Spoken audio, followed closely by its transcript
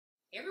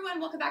Hey everyone,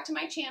 welcome back to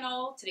my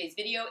channel. Today's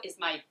video is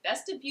my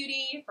best of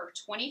beauty for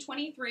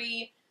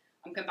 2023.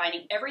 I'm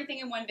combining everything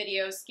in one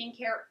video,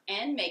 skincare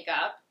and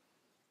makeup.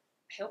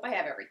 I hope I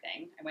have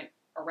everything. I went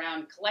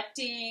around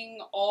collecting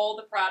all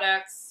the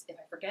products. If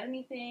I forget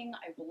anything,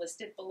 I will list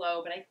it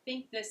below, but I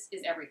think this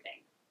is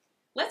everything.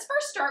 Let's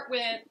first start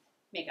with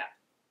makeup.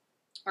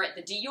 All right,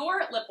 the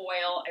Dior lip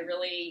oil,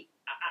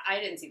 I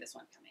didn't see this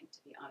one coming, to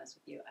be honest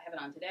with you. I have it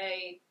on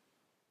today.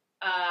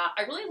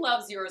 I really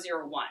love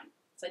 001.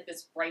 It's like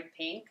this bright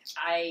pink.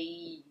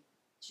 I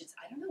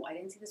don't know. I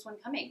didn't see this one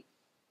coming.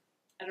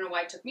 I don't know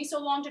why it took me so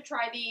long to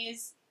try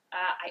these.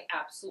 I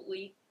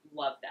absolutely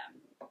love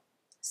them.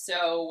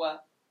 So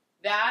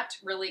that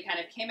really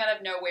kind of came out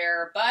of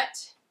nowhere, but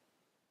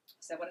I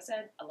said what I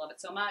said. I love it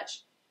so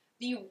much.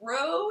 The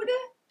Rhode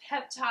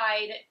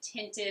Peptide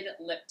Tinted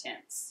Lip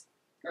Tints,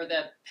 or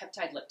the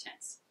Peptide Lip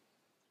Tints.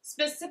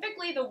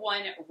 Specifically the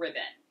one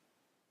ribbon.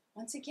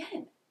 Once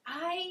again,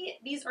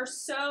 these are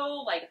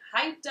so like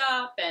hyped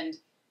up and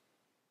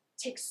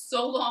takes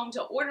so long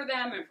to order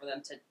them and for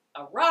them to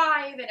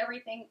arrive and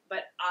everything,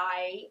 but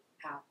I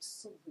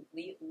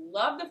absolutely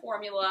love the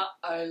formula.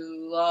 I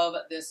love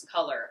this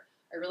color.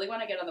 I really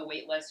want to get on the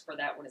wait list for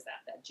that, what is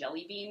that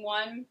Jelly Bean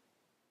one.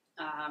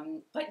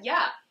 But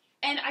yeah,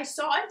 and I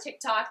saw on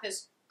TikTok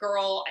this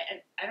girl,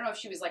 I don't know if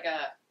she was like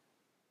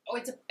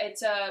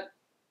it's a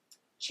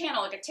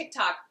channel, like a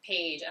TikTok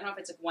page. I don't know if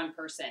it's like one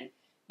person,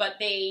 but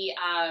they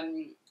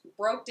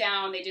broke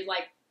down, they did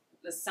like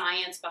the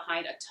science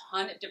behind a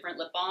ton of different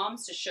lip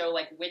balms to show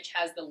like which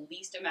has the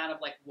least amount of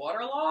like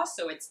water loss,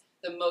 so it's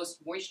the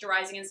most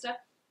moisturizing and stuff.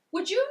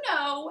 Would you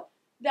know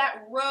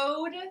that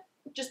Rhode,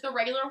 just the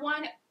regular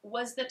one,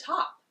 was the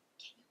top?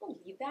 Can you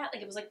believe that?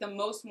 Like it was like the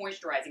most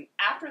moisturizing.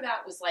 After that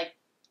was like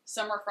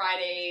Summer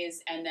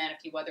Fridays and then a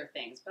few other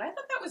things. But I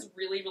thought that was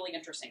really, really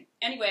interesting.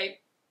 Anyway,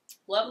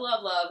 love,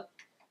 love, love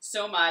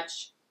so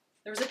much.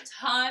 There was a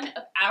ton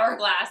of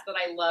Hourglass that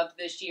I loved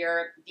this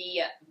year. The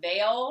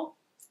Veil,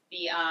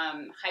 the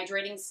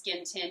Hydrating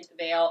Skin Tint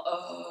Veil.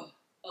 Oh,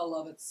 I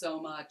love it so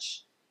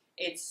much.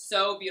 It's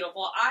so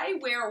beautiful. I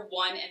wear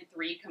 1 and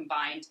 3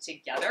 combined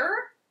together,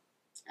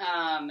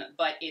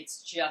 but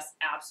it's just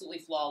absolutely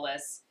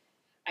flawless.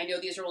 I know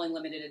these are only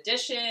limited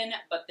edition,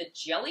 but the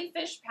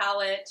Jellyfish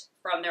palette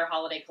from their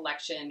holiday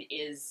collection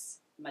is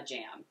my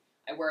jam.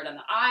 I wear it on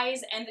the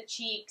eyes and the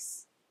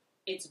cheeks.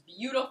 It's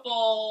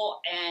beautiful,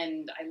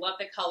 and I love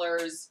the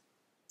colors.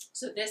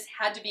 So this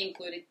had to be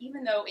included,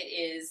 even though it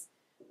is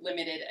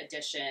limited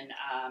edition.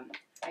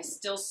 I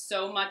still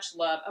so much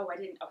love,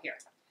 here.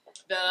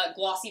 The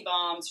Glossy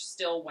Bombs are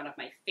still one of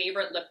my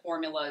favorite lip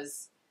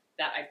formulas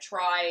that I've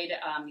tried.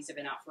 These have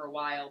been out for a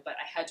while, but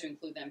I had to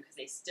include them because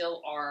they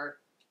still are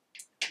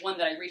one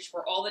that I reach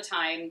for all the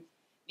time.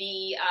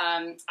 The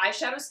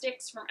eyeshadow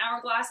sticks from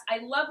Hourglass, I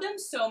love them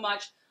so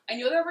much. I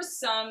know there were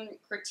some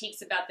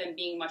critiques about them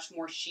being much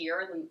more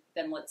sheer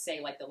than let's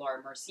say, like the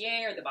Laura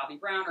Mercier or the Bobbi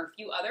Brown or a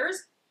few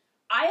others.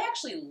 I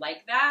actually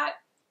like that.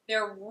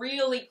 They're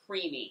really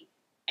creamy,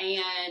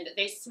 and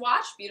they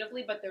swatch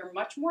beautifully, but they're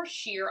much more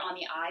sheer on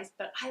the eyes,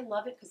 but I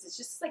love it because it's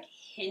just like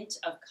hint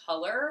of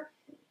color.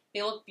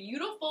 They look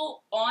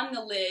beautiful on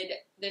the lid.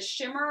 The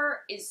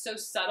shimmer is so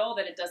subtle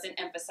that it doesn't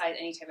emphasize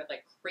any type of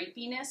like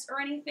crepiness or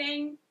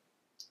anything.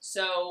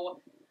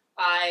 So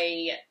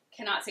I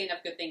cannot say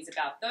enough good things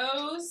about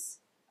those.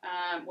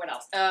 What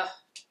else? Here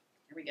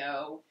we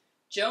go.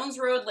 Jones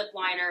Road lip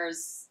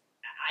liners.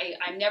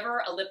 I'm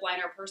never a lip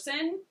liner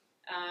person.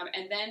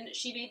 And then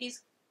she made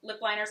these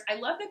lip liners. I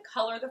love the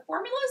color. The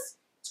formula's,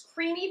 it's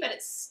creamy, but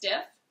it's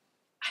stiff.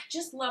 I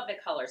just love the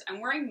colors. I'm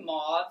wearing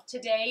mauve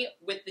today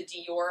with the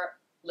Dior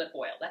lip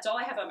oil. That's all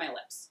I have on my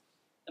lips.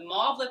 The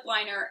mauve lip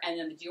liner and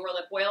then the Dior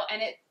lip oil.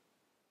 And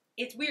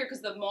it's weird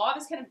because the mauve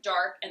is kind of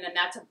dark and then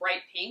that's a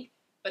bright pink.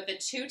 But the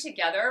two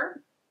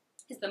together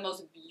is the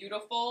most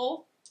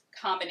beautiful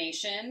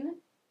combination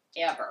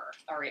ever.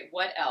 All right,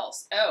 what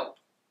else? Oh,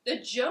 the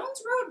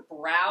Jones Road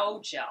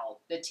Brow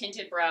Gel, the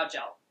tinted brow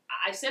gel.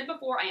 I've said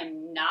before, I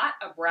am not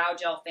a brow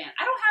gel fan.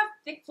 I don't have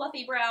thick,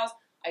 fluffy brows.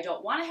 I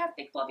don't want to have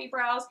thick, fluffy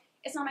brows.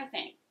 It's not my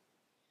thing.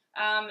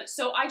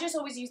 So I just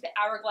always use the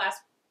Hourglass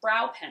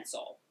brow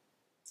pencil.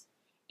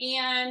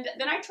 And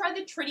then I tried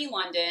the Trinny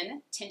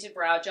London tinted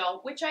brow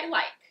gel, which I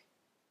like.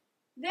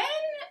 Then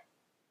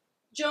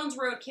Jones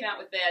Road came out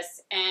with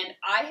this, and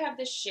I have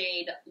the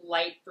shade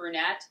Light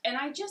Brunette, and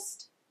I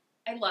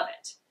love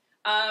it.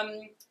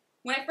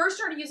 When I first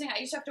started using it, I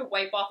used to have to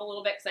wipe off a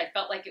little bit because I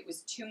felt like it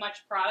was too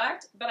much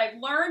product, but I've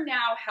learned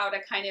now how to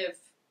kind of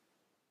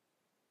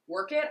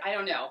work it. I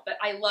don't know, but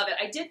I love it.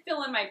 I did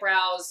fill in my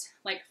brows,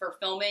 like for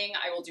filming,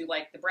 I will do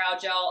like the brow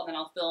gel, and then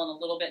I'll fill in a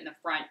little bit in the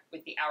front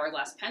with the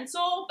Hourglass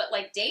pencil, but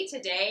like day to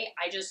day,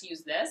 I just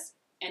use this,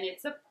 and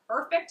it's the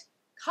perfect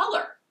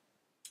color.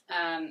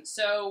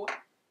 So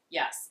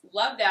yes,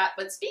 love that.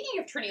 But speaking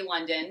of Trinny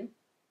London,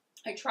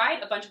 I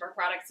tried a bunch of her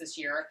products this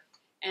year.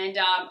 And,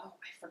 oh,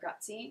 I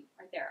forgot, see,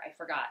 right there, I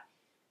forgot.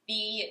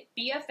 The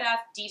BFF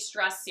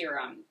De-Stress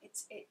Serum,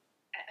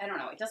 I don't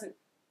know,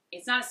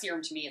 it's not a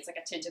serum to me, it's like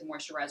a tinted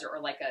moisturizer or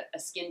like a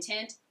skin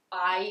tint.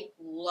 I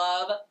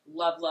love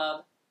love,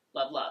 love,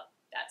 love, love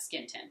that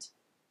skin tint.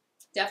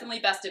 Definitely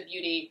Best of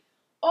Beauty.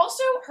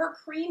 Also, her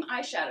cream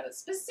eyeshadows,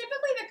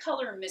 specifically the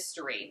color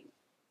Mystery.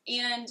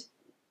 And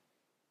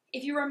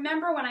if you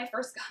remember when I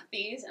first got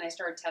these and I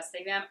started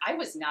testing them, I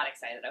was not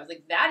excited. I was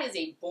like, that is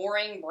a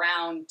boring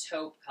brown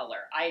taupe color.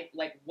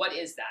 What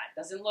is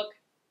that?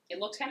 It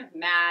looks kind of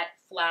matte,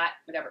 flat,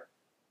 whatever.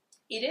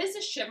 It is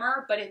a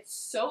shimmer, but it's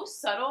so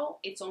subtle,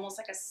 it's almost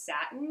like a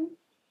satin.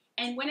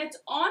 And when it's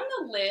on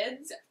the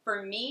lids,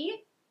 for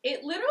me,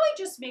 it literally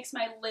just makes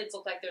my lids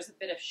look like there's a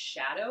bit of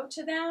shadow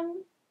to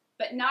them,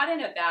 but not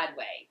in a bad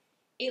way.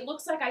 It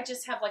looks like I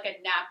just have like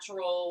a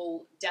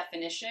natural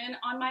definition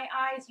on my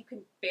eyes. You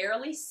can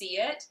barely see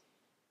it,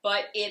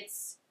 but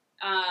it's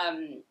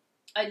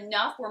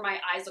enough where my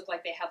eyes look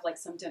like they have like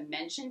some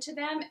dimension to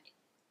them.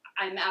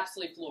 I'm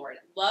absolutely floored.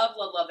 Love,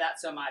 love, love that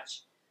so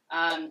much,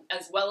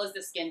 as well as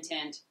the skin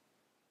tint.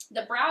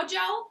 The brow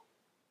gel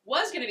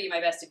was going to be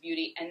my Best of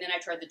Beauty, and then I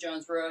tried the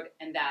Jones Road,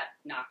 and that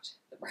knocked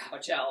the brow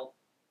gel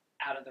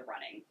out of the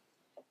running.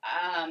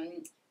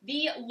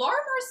 The Laura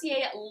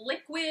Mercier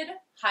liquid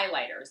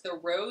highlighters, the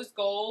rose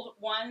gold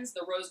ones,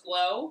 the rose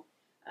glow,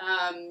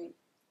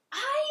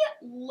 I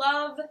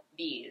love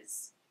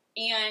these.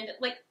 And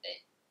like,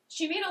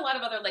 she made a lot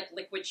of other like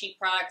liquid cheek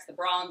products, the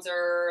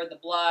bronzer, the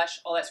blush,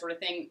 all that sort of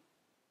thing.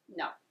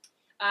 No.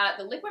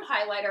 The liquid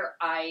highlighter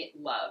I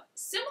love.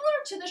 Similar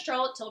to the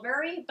Charlotte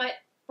Tilbury, but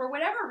for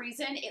whatever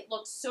reason, it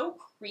looks so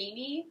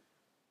creamy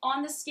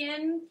on the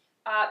skin.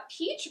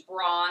 Peach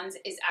Bronze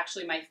is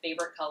actually my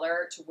favorite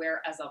color to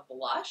wear as a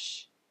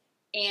blush,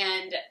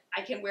 and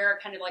I can wear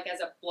it kind of like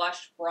as a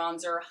blush,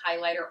 bronzer,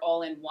 highlighter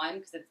all in one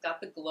because it's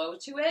got the glow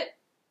to it.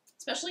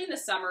 Especially in the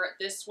summer,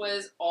 this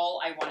was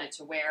all I wanted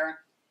to wear.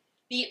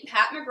 The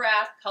Pat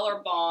McGrath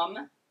Color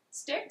Balm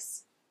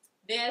sticks.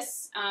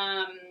 This,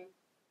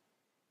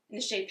 in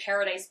the shade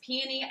Paradise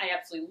Peony, I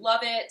absolutely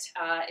love it.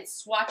 It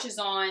swatches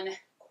on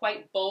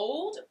quite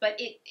bold, but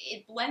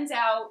it blends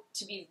out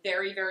to be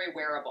very, very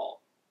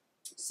wearable.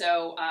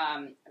 So,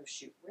 oh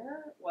shoot,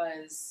 where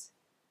was,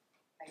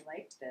 I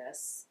liked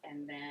this,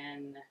 and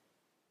then,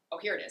 oh,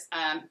 here it is.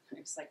 I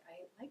was like,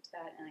 I liked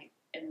that,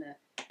 and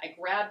I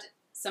grabbed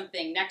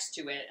something next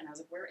to it, and I was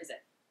like, where is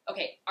it?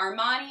 Okay,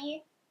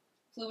 Armani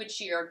Fluid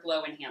Sheer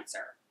Glow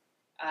Enhancer.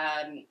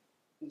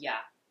 Yeah,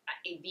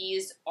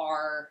 these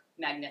are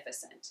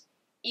magnificent.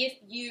 If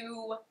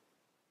you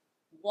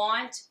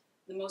want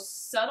the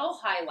most subtle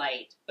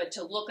highlight, but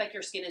to look like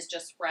your skin is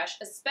just fresh,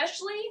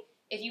 especially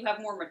if you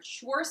have more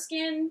mature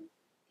skin,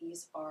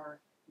 these are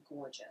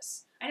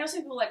gorgeous. I know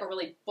some people like a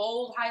really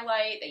bold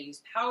highlight, they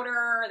use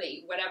powder,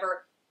 they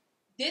whatever.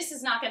 This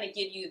is not going to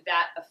give you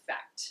that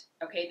effect,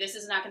 okay? This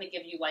is not going to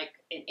give you like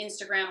an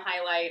Instagram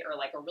highlight or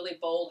like a really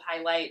bold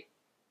highlight.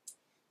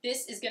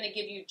 This is going to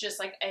give you just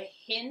like a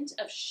hint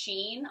of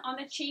sheen on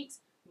the cheeks,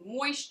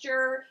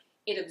 moisture,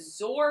 it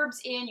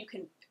absorbs in,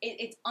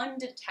 it's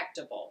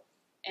undetectable.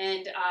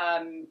 And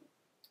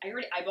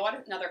I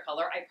bought another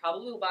color. I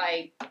probably will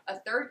buy a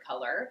third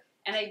color,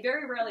 and I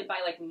very rarely buy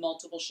like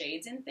multiple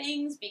shades in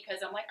things because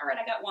I'm like, all right,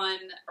 I got one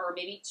or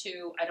maybe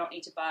two. I don't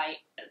need to buy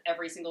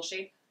every single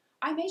shade.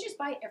 I may just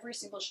buy every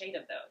single shade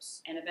of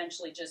those and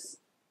eventually just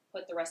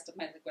put the rest of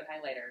my liquid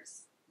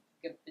highlighters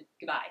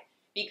goodbye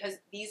because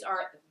these are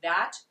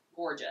that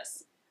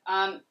gorgeous.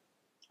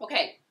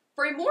 Okay,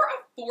 for a more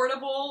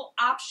affordable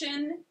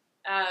option,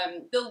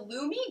 the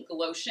Lumi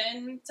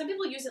Glotion, some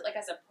people use it like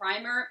as a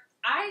primer.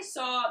 I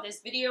saw this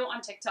video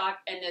on TikTok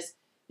and this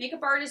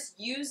makeup artist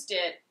used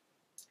it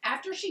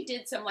after she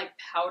did some like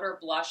powder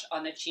blush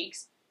on the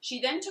cheeks.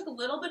 She then took a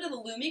little bit of the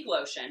Lumi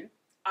Glotion.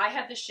 I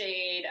have the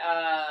shade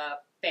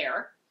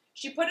Fair.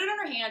 She put it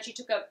on her hand. She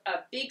took a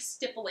big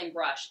stippling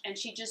brush and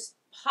she just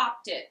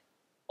popped it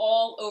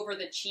all over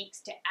the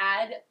cheeks to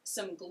add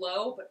some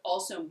glow but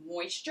also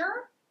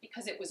moisture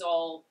because it was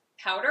all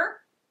powder.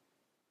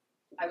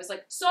 I was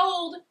like,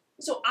 sold!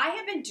 So I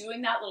have been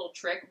doing that little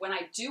trick. When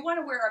I do want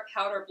to wear a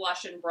powder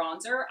blush and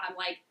bronzer, I'm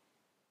like,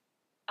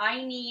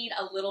 I need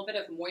a little bit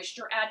of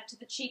moisture added to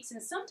the cheeks.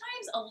 And sometimes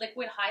a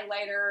liquid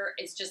highlighter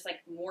is just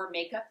like more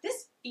makeup.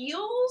 This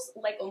feels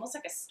like almost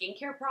like a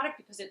skincare product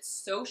because it's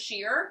so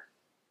sheer.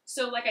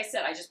 So like I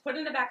said, I just put it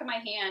in the back of my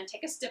hand,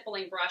 take a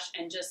stippling brush,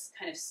 and just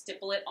kind of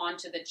stipple it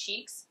onto the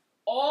cheeks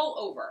all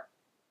over.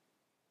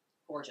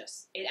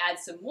 Gorgeous. It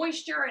adds some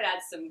moisture. It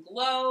adds some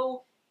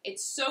glow.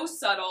 It's so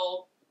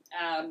subtle.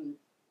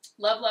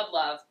 Love, love,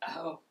 love.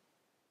 Oh,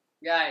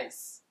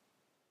 guys,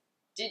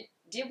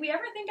 did we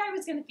ever think I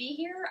was going to be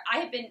here? I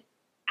have been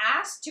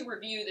asked to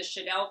review the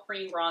Chanel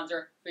Cream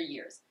Bronzer for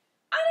years.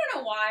 I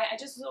don't know why. I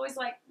just was always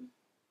like,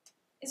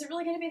 is it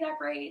really going to be that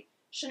great?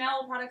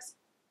 Chanel products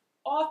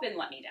often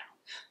let me down.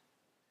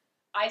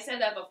 I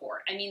said that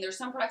before. I mean, there's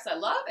some products I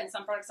love and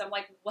some products I'm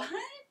like, what?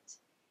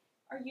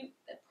 Are you,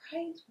 the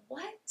price,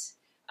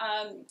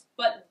 what?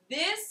 But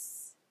this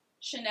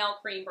Chanel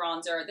Cream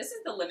Bronzer, this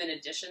is the limited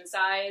edition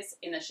size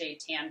in the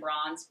shade Tan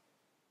Bronze.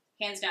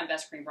 Hands down,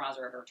 best cream bronzer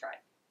I've ever tried.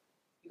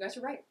 You guys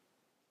were right.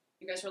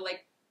 You guys were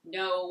like,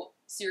 no,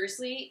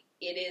 seriously,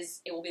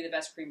 it will be the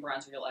best cream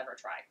bronzer you'll ever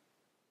try.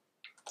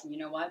 And you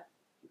know what?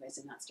 You guys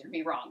did not steer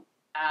me wrong.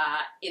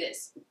 It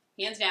is.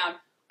 Hands down.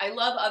 I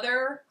love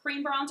other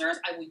cream bronzers.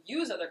 I will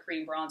use other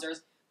cream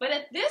bronzers. But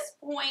at this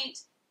point,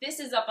 this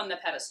is up on the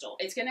pedestal.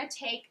 It's going to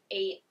take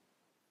a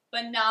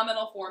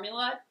phenomenal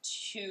formula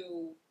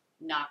to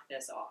knock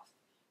this off.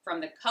 From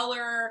the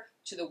color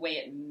to the way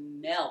it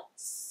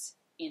melts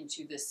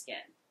into the skin.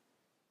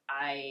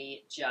 I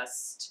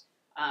just,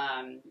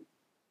 and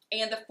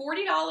the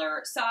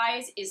 $40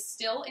 size is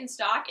still in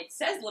stock. It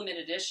says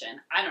limited edition.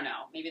 I don't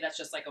know. Maybe that's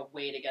just like a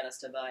way to get us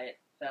to buy it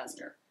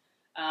faster.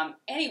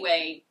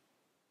 Anyway,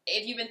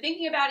 if you've been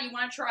thinking about it, you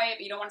want to try it,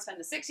 but you don't want to spend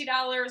the $60,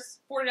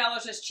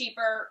 $40 is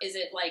cheaper. Is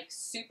it like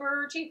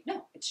super cheap?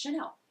 No, it's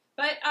Chanel.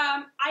 But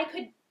I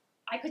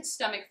could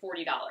stomach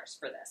 $40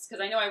 for this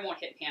because I know I won't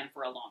hit pan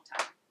for a long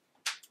time.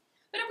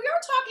 But if we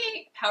are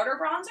talking powder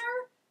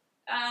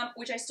bronzer,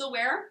 which I still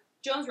wear,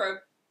 Jones Road,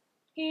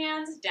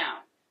 hands down.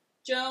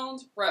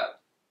 Jones Road.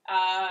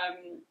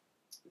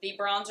 The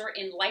bronzer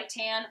in light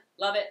tan,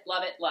 love it,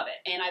 love it, love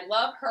it. And I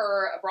love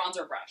her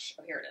bronzer brush.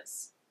 Oh, here it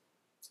is.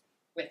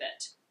 With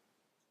it.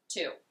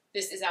 Too.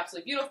 This is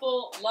absolutely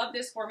beautiful. Love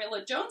this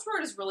formula. Jones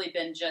Road has really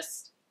been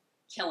just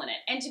killing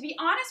it. And to be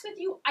honest with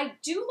you, I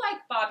do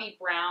like Bobbi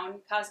Brown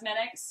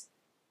cosmetics.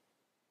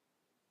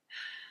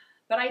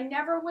 But I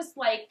never was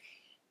like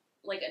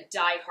a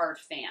die-hard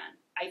fan.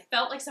 I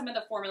felt like some of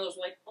the formulas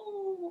were like,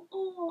 oh,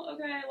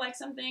 okay, I like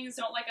some things,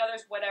 don't like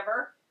others,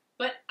 whatever.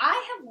 But I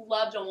have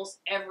loved almost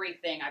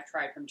everything I've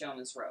tried from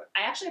Jones Road.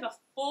 I actually have a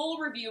full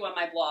review on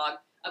my blog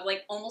of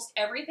like almost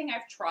everything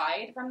I've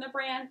tried from the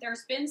brand.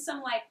 There's been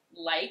some like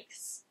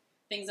likes,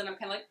 things that I'm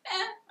kind of like,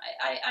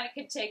 I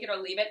could take it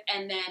or leave it,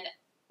 and then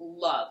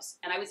loves.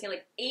 And I would say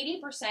like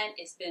 80%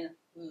 it's been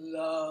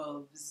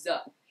loves.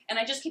 And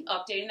I just keep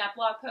updating that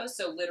blog post,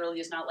 so literally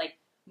there's not like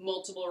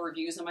multiple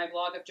reviews on my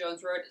blog of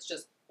Jones Road. It's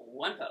just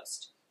one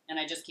post, and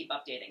I just keep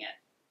updating it.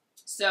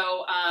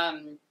 So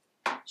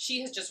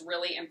she has just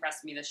really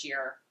impressed me this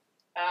year.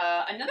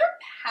 Another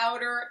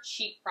powder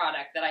cheek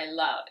product that I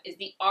love is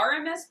the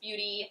RMS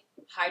Beauty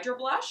Hydra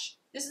Blush.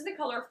 This is the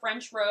color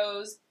French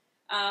Rose.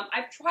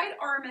 I've tried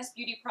RMS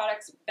Beauty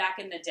products back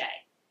in the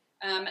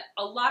day.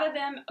 A lot of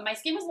them, my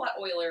skin was a lot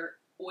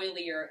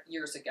oilier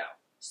years ago.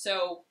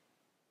 So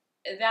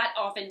that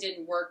often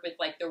didn't work with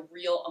like the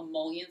real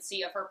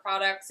emolliency of her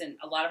products, and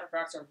a lot of her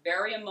products are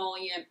very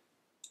emollient,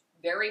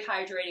 very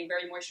hydrating,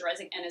 very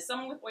moisturizing, and as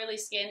someone with oily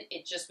skin,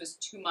 it just was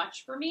too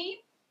much for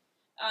me.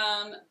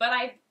 But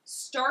I've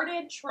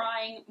started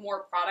trying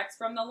more products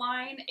from the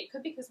line. It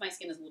could be because my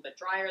skin is a little bit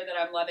drier that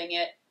I'm loving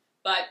it,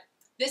 but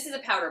this is a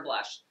powder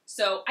blush.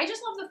 So I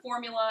just love the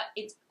formula.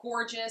 It's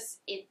gorgeous.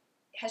 It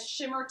has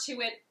shimmer to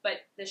it, but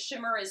the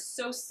shimmer is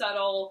so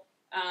subtle.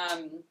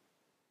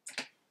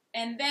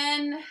 And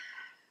then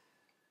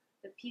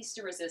the piece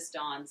de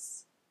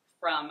resistance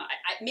from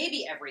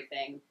maybe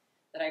everything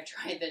that I've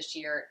tried this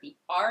year, the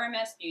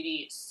RMS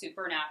Beauty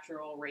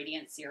Supernatural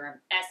Radiant Serum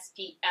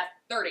SPF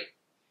 30.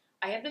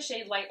 I have the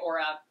shade Light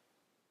Aura.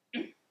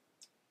 It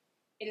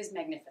is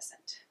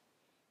magnificent.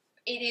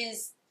 It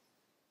is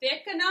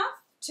thick enough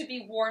to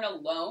be worn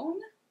alone,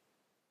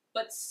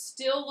 but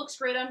still looks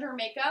great under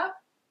makeup.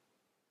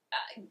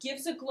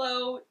 Gives a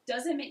glow,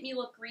 doesn't make me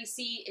look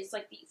greasy. It's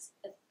like these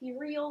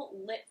ethereal,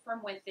 lit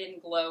from within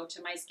glow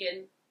to my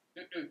skin.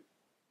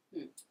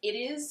 It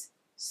is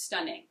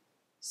stunning.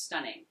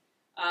 Stunning.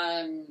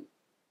 And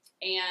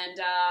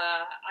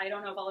I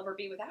don't know if I'll ever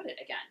be without it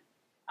again.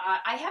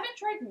 I haven't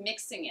tried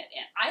mixing it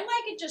in. I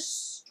like it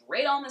just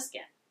straight on the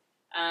skin.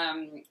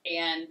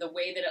 And the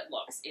way that it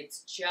looks,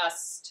 it's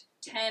just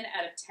 10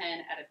 out of 10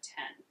 out of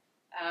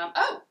 10.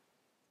 Oh,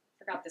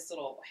 forgot this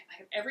little, I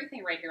have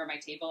everything right here on my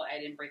table. I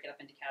didn't break it up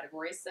into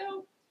categories.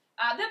 So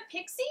the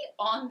Pixi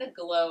On The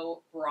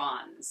Glow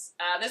Bronze.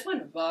 This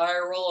went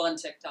viral on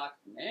TikTok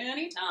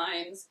many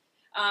times.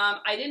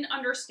 I didn't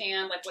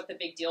understand like what the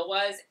big deal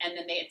was, and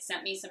then they had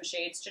sent me some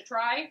shades to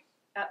try.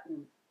 I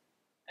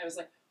was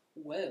like,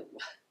 whoa,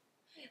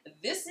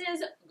 this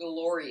is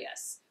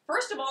glorious.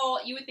 First of all,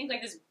 you would think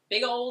like this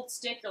big old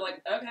stick, you're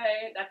like,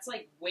 okay, that's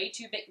like way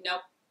too big.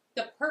 Nope,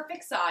 the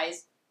perfect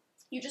size.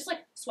 You just like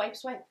swipe,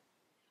 swipe.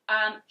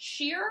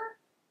 Sheer,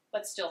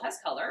 but still has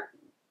color.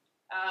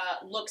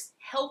 Looks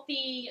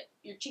healthy.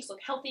 Your cheeks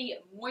look healthy,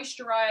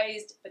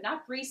 moisturized, but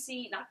not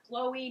greasy, not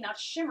glowy, not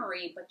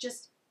shimmery, but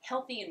just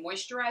healthy and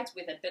moisturized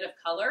with a bit of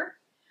color.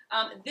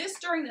 This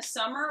during the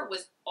summer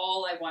was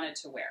all I wanted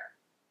to wear.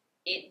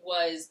 It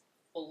was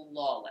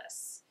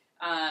flawless.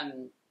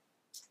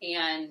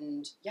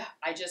 And yeah,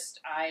 I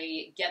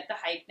get the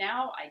hype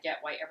now. I get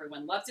why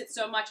everyone loves it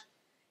so much.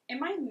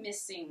 Am I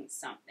missing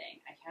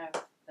something? I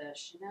have the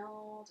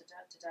Chanel,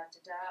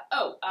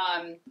 Oh,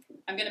 I'm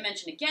going to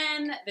mention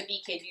again the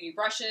BK Beauty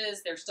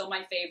brushes. They're still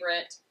my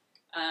favorite.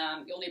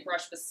 The only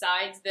brush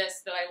besides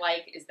this that I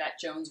like is that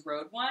Jones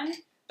Road one.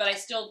 But I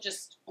still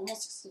just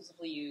almost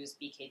exclusively use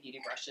BK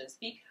Beauty brushes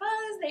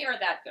because they are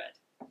that good.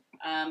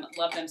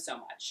 Love them so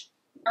much.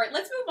 All right,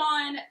 let's move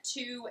on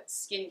to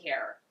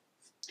skincare.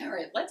 All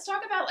right, let's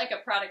talk about like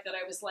a product that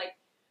I was like,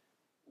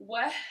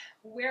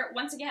 where,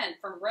 once again,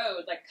 from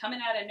Rhode, like coming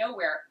out of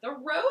nowhere, the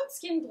Rhode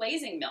Skin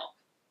Glazing Milk.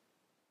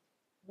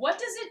 What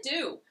does it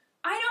do?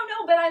 I don't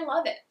know, but I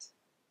love it.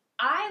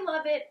 I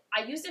love it.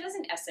 I use it as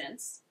an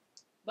essence,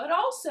 but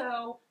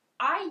also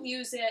I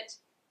use it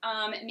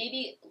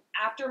maybe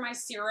after my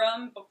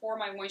serum, before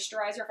my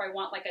moisturizer, if I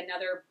want like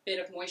another bit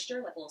of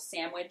moisture, like a little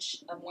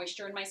sandwich of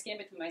moisture in my skin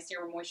between my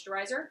serum and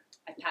moisturizer.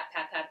 I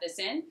pat this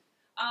in.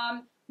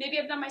 Maybe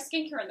I've done my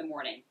skincare in the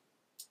morning,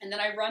 and then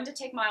I run to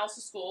take Miles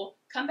to school,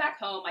 come back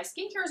home. My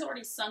skincare is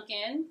already sunk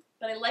in,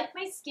 but I like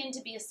my skin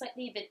to be a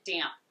slightly bit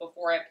damp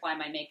before I apply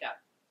my makeup.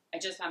 I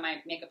just find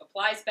my makeup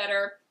applies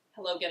better.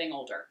 Hello, getting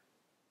older.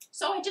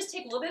 So I just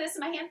take a little bit of this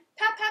in my hand,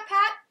 pat,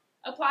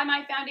 apply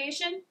my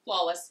foundation,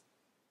 flawless,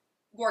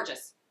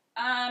 gorgeous.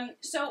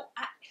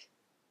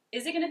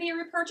 Is it going to be a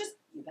repurchase?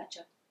 You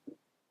betcha.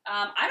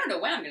 I don't know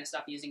when I'm going to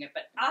stop using it,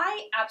 but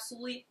I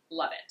absolutely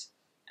love it.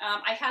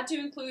 I had to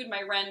include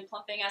my Ren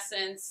Plumping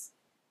Essence.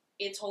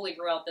 It's holy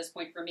grail at this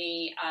point for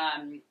me.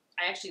 I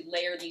actually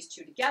layer these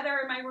two together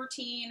in my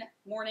routine,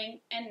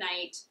 morning and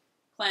night,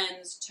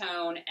 cleanse,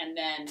 tone, and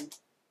then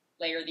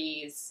layer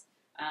these.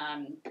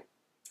 I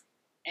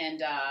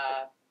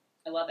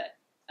love it.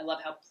 I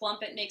love how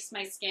plump it makes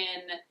my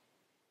skin.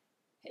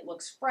 It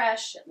looks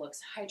fresh, it looks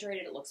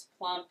hydrated, it looks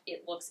plump,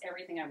 it looks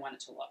everything I want it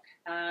to look.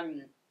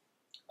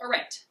 All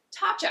right,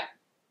 Tatcha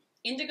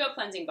Indigo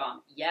Cleansing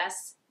Balm.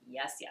 Yes,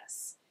 yes,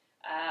 yes.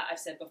 I've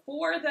said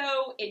before,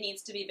 though, it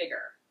needs to be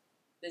bigger.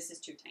 This is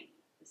too tiny.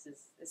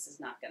 This is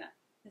not gonna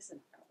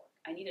work.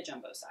 I need a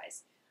jumbo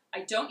size.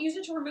 I don't use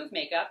it to remove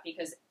makeup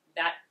because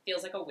that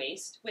feels like a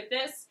waste with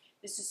this.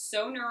 This is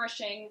so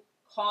nourishing,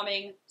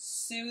 calming,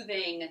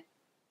 soothing,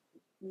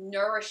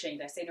 nourishing.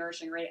 Did I say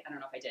nourishing right? I don't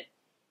know if I did.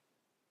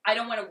 I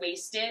don't want to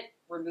waste it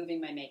removing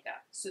my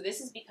makeup. So this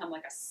has become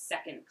like a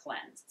second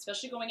cleanse,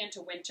 especially going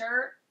into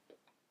winter.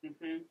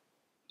 Yep,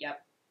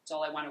 that's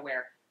all I want to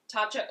wear.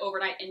 Tatcha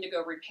Overnight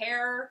Indigo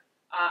Repair.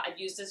 I've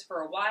used this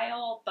for a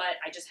while, but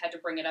I just had to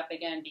bring it up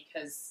again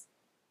because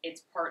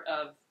it's part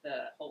of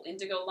the whole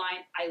Indigo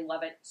line. I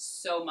love it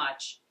so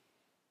much.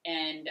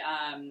 And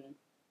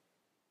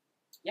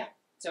yeah,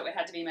 so it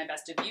had to be my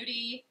best of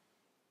beauty.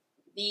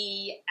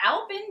 The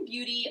Alpen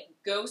Beauty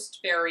Ghost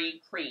Berry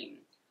Cream.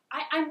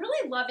 I'm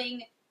really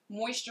loving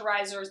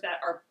moisturizers that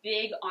are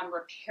big on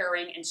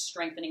repairing and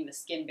strengthening the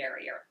skin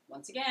barrier.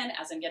 Once again,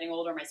 as I'm getting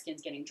older, my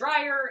skin's getting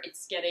drier.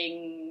 It's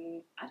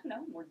getting, I don't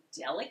know, more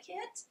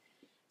delicate.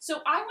 So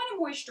I want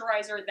a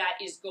moisturizer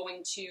that is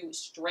going to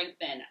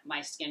strengthen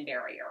my skin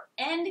barrier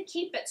and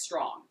keep it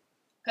strong.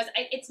 Because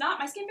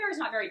my skin barrier is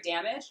not very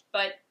damaged,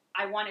 but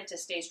I want it to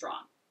stay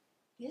strong.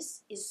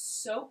 This is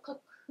so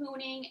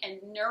cocooning and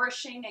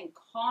nourishing and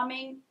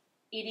calming.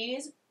 It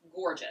is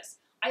gorgeous.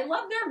 I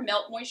love their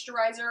Melt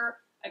Moisturizer.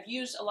 I've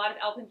used a lot of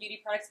Alpen Beauty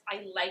products.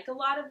 I like a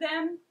lot of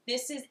them.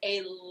 This is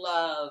a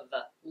love,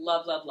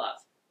 love, love, love.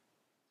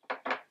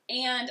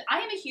 And I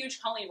am a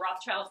huge Colleen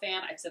Rothschild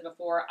fan. I've said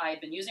before,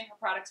 I've been using her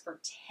products for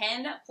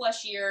 10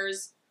 plus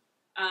years.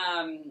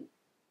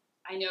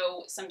 I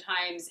know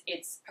sometimes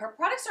her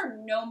products are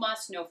no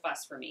muss, no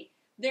fuss for me.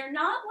 They're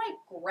not like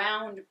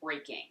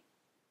groundbreaking,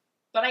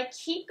 but I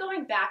keep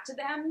going back to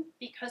them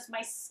because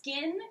my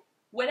skin,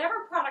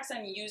 whatever products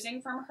I'm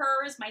using from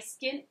hers, my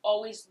skin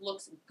always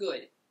looks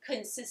good,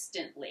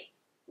 consistently.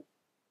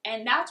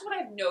 And that's what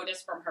I've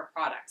noticed from her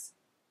products.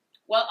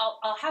 Well,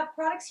 I'll have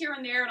products here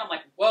and there, and I'm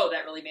like, whoa,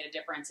 that really made a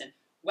difference, and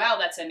wow,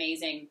 that's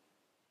amazing.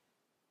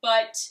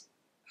 But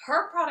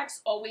her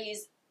products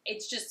always,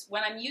 it's just,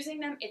 when I'm using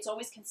them, it's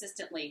always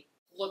consistently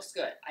looks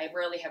good. I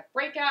rarely have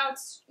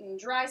breakouts,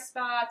 dry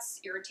spots,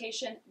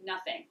 irritation,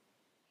 nothing.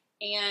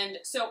 And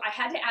so I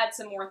had to add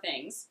some more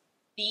things.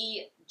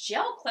 The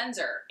gel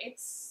cleanser,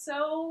 it's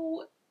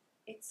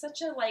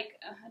such a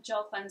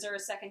gel cleanser, a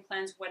second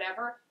cleanse,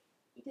 whatever.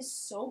 It is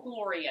so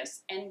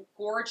glorious and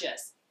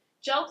gorgeous.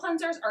 Gel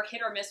cleansers are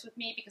hit or miss with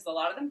me because a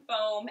lot of them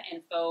foam,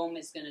 and foam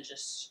is going to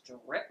just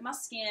strip my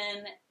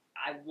skin.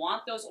 I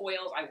want those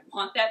oils. I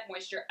want that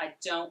moisture. I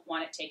don't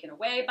want it taken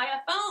away by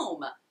a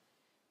foam.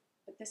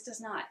 But this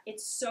does not.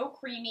 It's so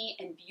creamy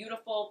and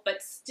beautiful,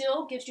 but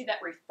still gives you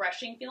that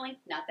refreshing feeling.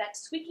 Not that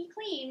squeaky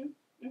clean.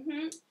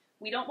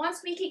 We don't want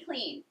squeaky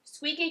clean.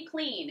 Squeaky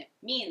clean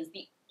means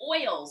the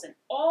oils and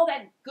all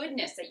that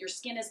goodness that your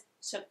skin is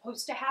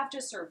supposed to have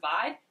to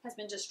survive has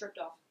been just stripped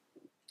off.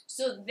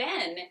 So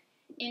then,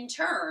 in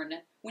turn,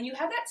 when you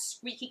have that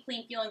squeaky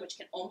clean feeling, which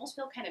can almost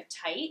feel kind of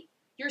tight,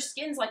 your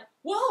skin's like,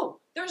 whoa,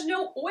 there's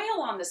no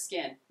oil on the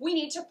skin. We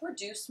need to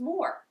produce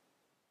more.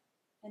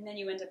 And then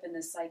you end up in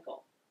this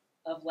cycle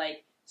of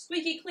like,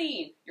 squeaky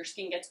clean. Your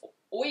skin gets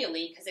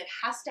oily because it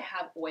has to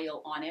have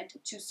oil on it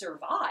to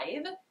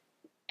survive.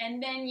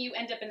 And then you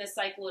end up in this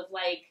cycle of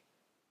like,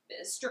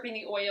 stripping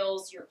the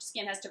oils, your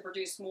skin has to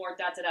produce more,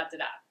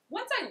 da-da-da-da-da.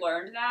 Once I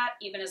learned that,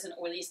 even as an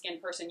oily skin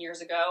person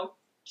years ago,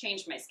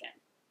 changed my skin.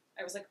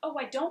 I was like, oh,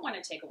 I don't want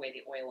to take away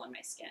the oil on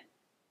my skin.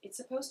 It's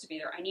supposed to be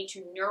there. I need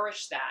to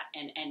nourish that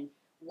and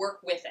work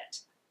with it.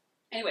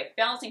 Anyway,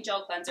 Balancing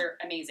Gel Cleanser,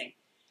 amazing.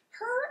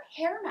 Her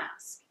hair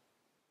mask.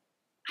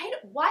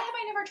 why have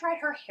I never tried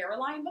her hair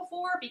line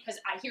before? Because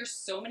I hear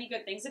so many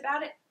good things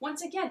about it.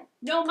 Once again,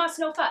 no muss,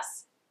 no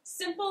fuss.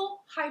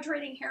 Simple,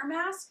 hydrating hair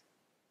mask.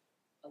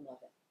 I love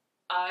it.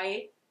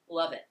 I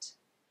love it.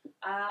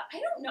 I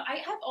don't know. I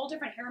have all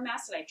different hair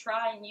masks that I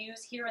try and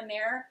use here and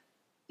there.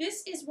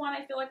 This is one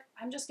I feel like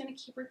I'm just going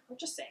to keep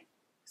repurchasing.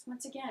 Because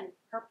once again,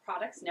 her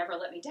products never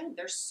let me down.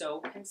 They're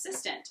so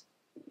consistent.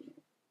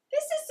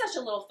 This is such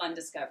a little fun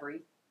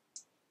discovery.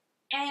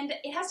 And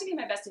it has to be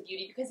my Best of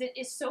Beauty because it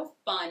is so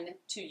fun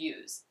to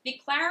use. The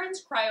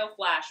Clarins Cryo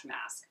Flash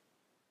Mask.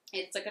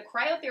 It's like a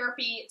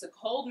cryotherapy. It's a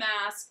cold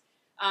mask.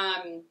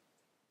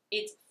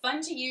 It's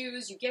fun to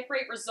use. You get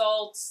great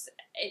results.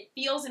 It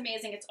feels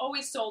amazing. It's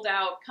always sold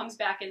out. Comes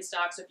back in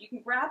stock. So if you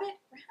can grab it,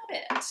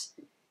 grab it.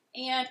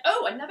 And,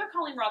 oh, another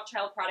Colleen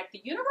Rothschild product,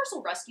 the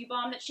Universal Rescue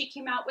Balm that she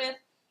came out with.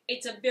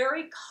 It's a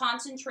very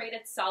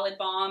concentrated, solid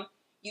balm.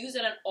 Use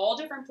it in all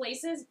different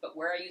places, but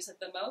where I use it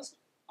the most,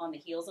 on the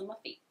heels of my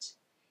feet.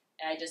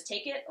 I just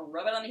take it,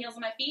 rub it on the heels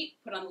of my feet,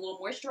 put on the little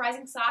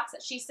moisturizing socks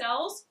that she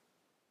sells,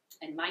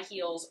 and my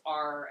heels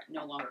are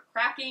no longer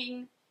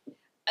cracking.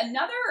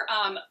 Another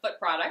foot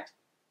product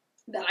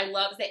that I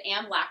love is the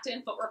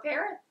Amlactin Foot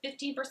Repair,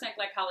 15%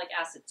 glycolic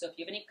acid. So if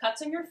you have any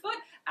cuts on your foot,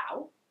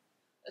 ow.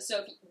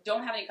 So if you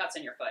don't have any cuts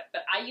on your foot,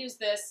 but I use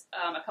this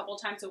a couple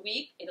times a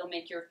week. It'll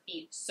make your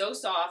feet so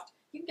soft.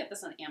 You can get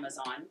this on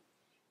Amazon.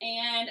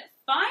 And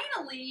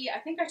finally, I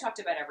think I talked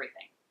about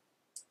everything,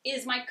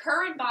 is my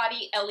Current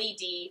Body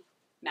LED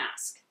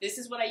mask. This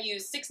is what I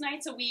use 6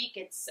 nights a week.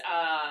 It's,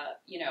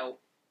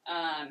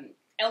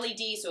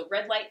 LED, so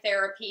red light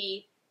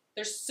therapy.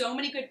 There's so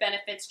many good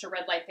benefits to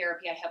red light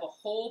therapy. I have a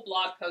whole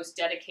blog post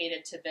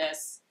dedicated to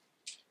this.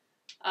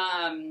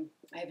 I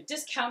have a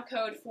discount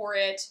code for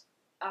it.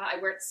 I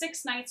wear it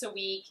 6 nights a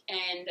week,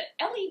 and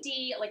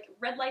LED, like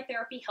red light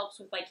therapy, helps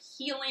with like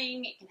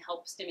healing. It can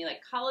help stimulate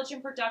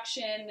collagen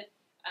production.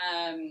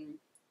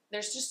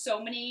 There's just so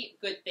many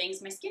good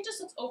things. My skin just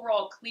looks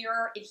overall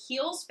clearer. It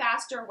heals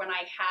faster when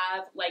I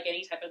have like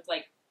any type of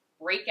like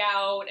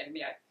breakout, and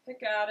maybe I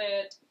pick at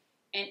it,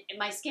 and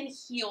my skin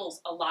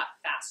heals a lot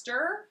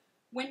faster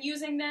when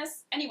using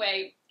this.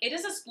 Anyway, it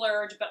is a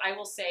splurge, but I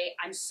will say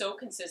I'm so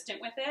consistent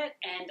with it,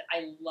 and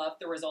I love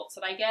the results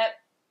that I get.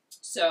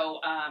 So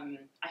I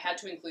had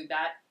to include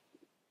that.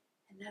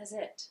 And that is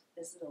it.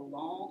 This is a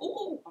long,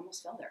 ooh,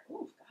 almost fell there.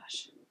 Ooh,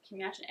 gosh. Can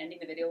you imagine ending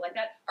the video like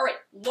that? All right,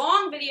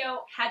 long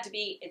video, had to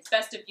be. It's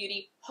Best of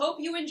Beauty. Hope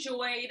you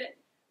enjoyed,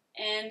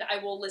 and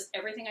I will list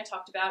everything I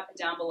talked about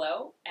down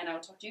below, and I will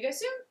talk to you guys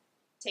soon.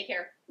 Take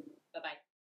care. Bye-bye.